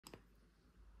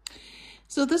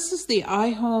So this is the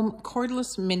iHome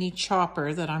cordless mini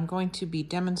chopper that I'm going to be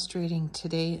demonstrating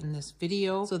today in this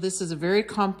video. So this is a very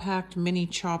compact mini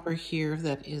chopper here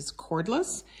that is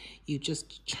cordless. You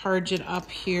just charge it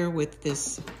up here with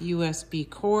this USB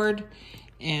cord,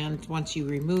 and once you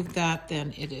remove that,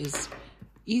 then it is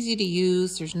easy to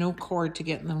use. There's no cord to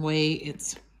get in the way.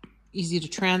 It's easy to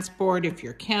transport if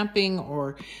you're camping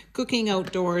or cooking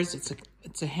outdoors.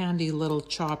 It's a handy little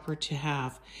chopper to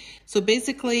have. So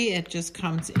basically it just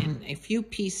comes in a few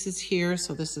pieces here.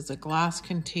 So this is a glass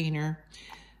container.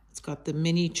 It's got the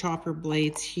mini chopper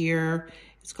blades here.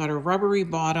 It's got a rubbery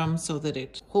bottom so that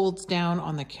it holds down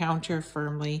on the counter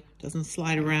firmly, doesn't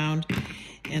slide around.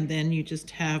 And then you just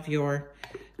have your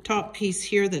top piece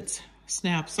here that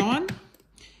snaps on.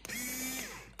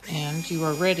 And you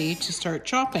are ready to start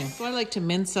chopping. So I like to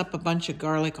mince up a bunch of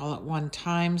garlic all at one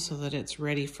time so that it's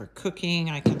ready for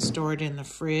cooking. I can store it in the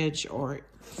fridge or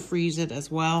freeze it as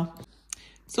well.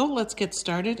 So let's get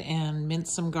started and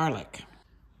mince some garlic.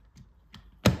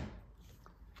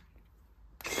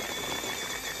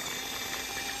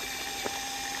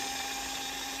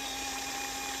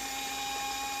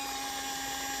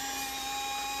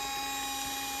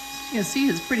 You can see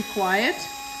it's pretty quiet,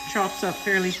 chops up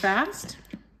fairly fast.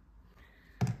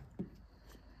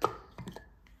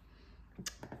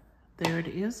 There it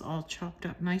is, all chopped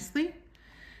up nicely.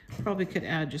 Probably could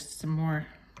add just some more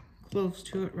cloves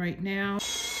to it right now. So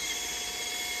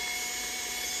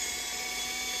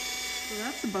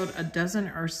that's about a dozen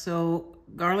or so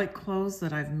garlic cloves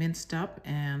that I've minced up,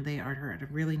 and they are at a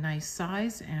really nice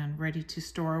size and ready to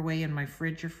store away in my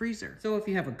fridge or freezer. So if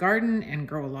you have a garden and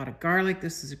grow a lot of garlic,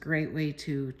 this is a great way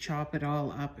to chop it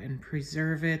all up and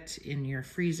preserve it in your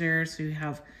freezer so you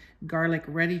have garlic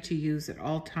ready to use at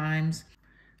all times.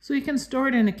 So you can store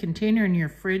it in a container in your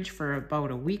fridge for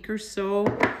about a week or so,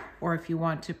 or if you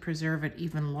want to preserve it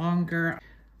even longer.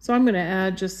 So I'm going to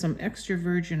add just some extra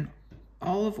virgin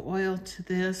olive oil to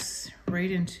this, right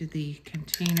into the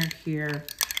container here.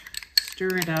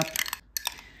 Stir it up.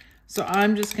 So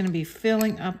I'm just going to be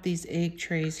filling up these egg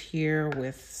trays here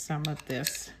with some of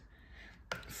this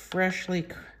freshly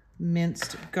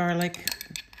minced garlic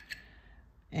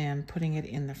and putting it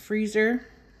in the freezer.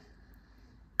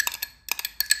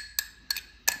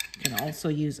 You can also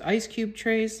use ice cube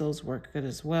trays, those work good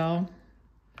as well.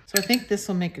 So I think this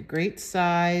will make a great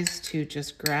size to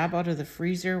just grab out of the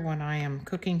freezer when I am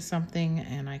cooking something,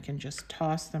 and I can just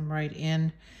toss them right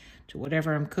in to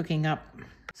whatever I'm cooking up.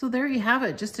 So there you have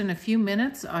it. Just in a few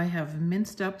minutes, I have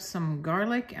minced up some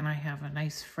garlic, and I have a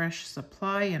nice fresh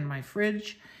supply in my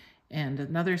fridge and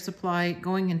another supply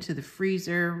going into the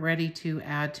freezer ready to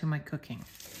add to my cooking.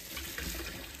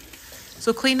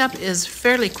 So cleanup is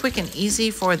fairly quick and easy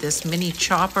for this mini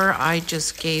chopper. I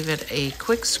just gave it a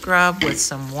quick scrub with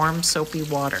some warm soapy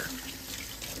water.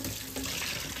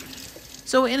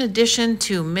 So in addition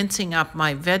to mincing up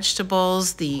my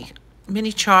vegetables, the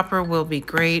mini chopper will be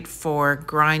great for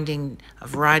grinding a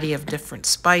variety of different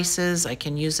spices. I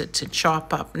can use it to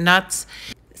chop up nuts.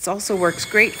 It also works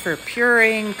great for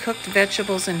pureeing cooked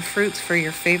vegetables and fruits for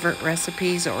your favorite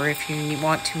recipes, or if you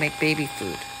want to make baby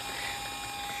food.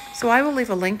 So I will leave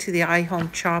a link to the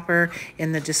iHome chopper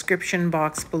in the description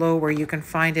box below where you can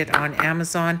find it on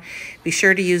Amazon. Be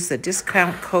sure to use the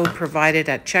discount code provided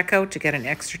at checkout to get an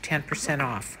extra 10%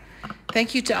 off.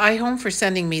 Thank you to iHome for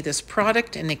sending me this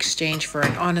product in exchange for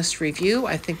an honest review.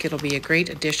 I think it'll be a great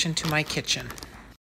addition to my kitchen.